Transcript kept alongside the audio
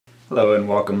Hello and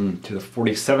welcome to the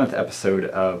 47th episode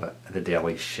of the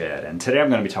Daily Shed. And today I'm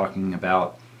going to be talking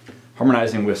about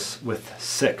harmonizing with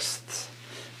sixths.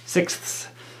 Sixths,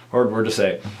 hard word to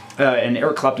say. And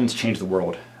Eric Clapton's Change the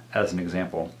World as an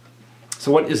example.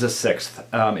 So what is a sixth?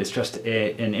 It's just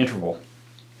an interval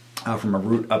from a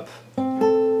root up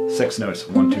 6 notes.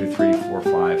 1, 2, 3, 4,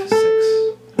 5, 6.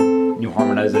 You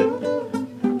harmonize it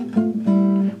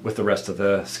with the rest of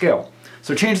the scale.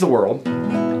 So Change the World,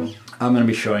 I'm going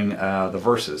to be showing the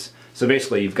verses. So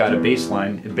basically you've got a bass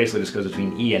line, it basically just goes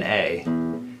between E and A,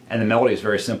 and the melody is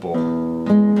very simple.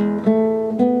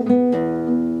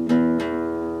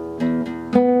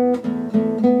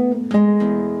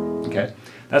 Okay,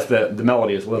 that's the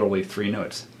melody is literally 3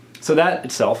 notes. So that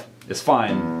itself is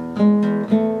fine.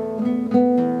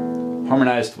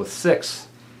 Harmonized with 6,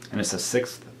 and it's a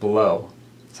sixth below.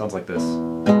 Sounds like this.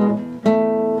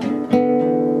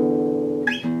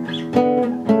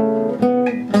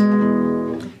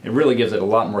 Really gives it a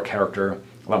lot more character,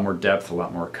 a lot more depth, a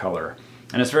lot more color.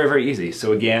 And it's very, very easy.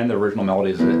 So again, the original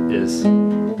melody is again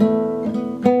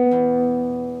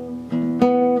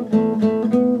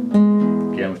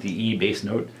with the E bass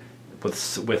note. With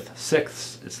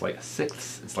sixths, it's like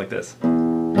sixths, it's like this.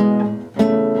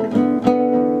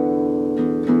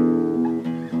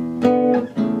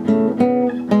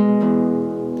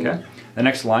 Okay? The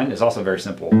next line is also very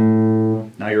simple.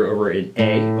 Now you're over an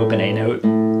A, open A note.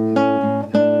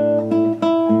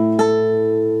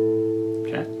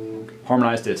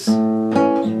 Harmonized this, then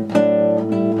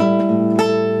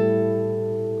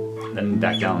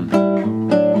back down.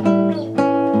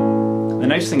 The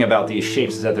nice thing about these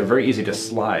shapes is that they're very easy to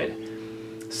slide,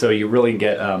 so you really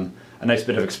get a nice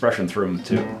bit of expression through them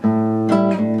too.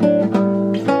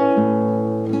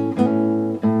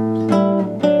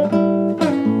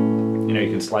 You know, you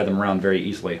can slide them around very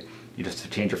easily. You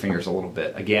just change your fingers a little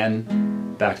bit.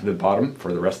 Again, back to the bottom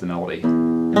for the rest of the melody.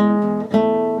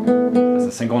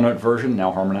 Single note version, now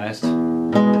harmonized. And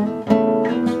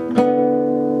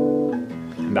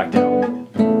back down.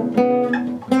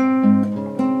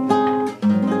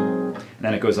 And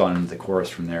then it goes on into the chorus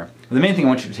from there. The main thing I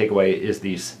want you to take away is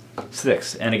these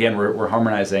sixths. And again, we're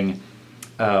harmonizing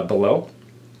below,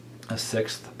 a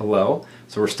sixth below.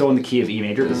 So we're still in the key of E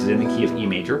major. This is in the key of E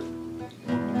major.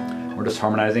 We're just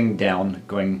harmonizing down,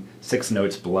 going 6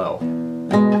 notes below.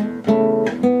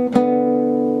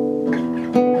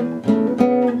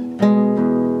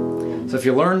 So if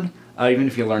you learn, even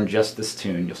if you learn just this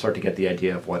tune, you'll start to get the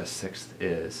idea of what a sixth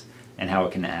is and how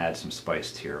it can add some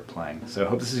spice to your playing. So I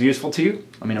hope this is useful to you.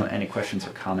 Let me know any questions or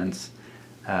comments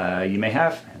you may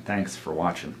have, and thanks for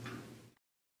watching.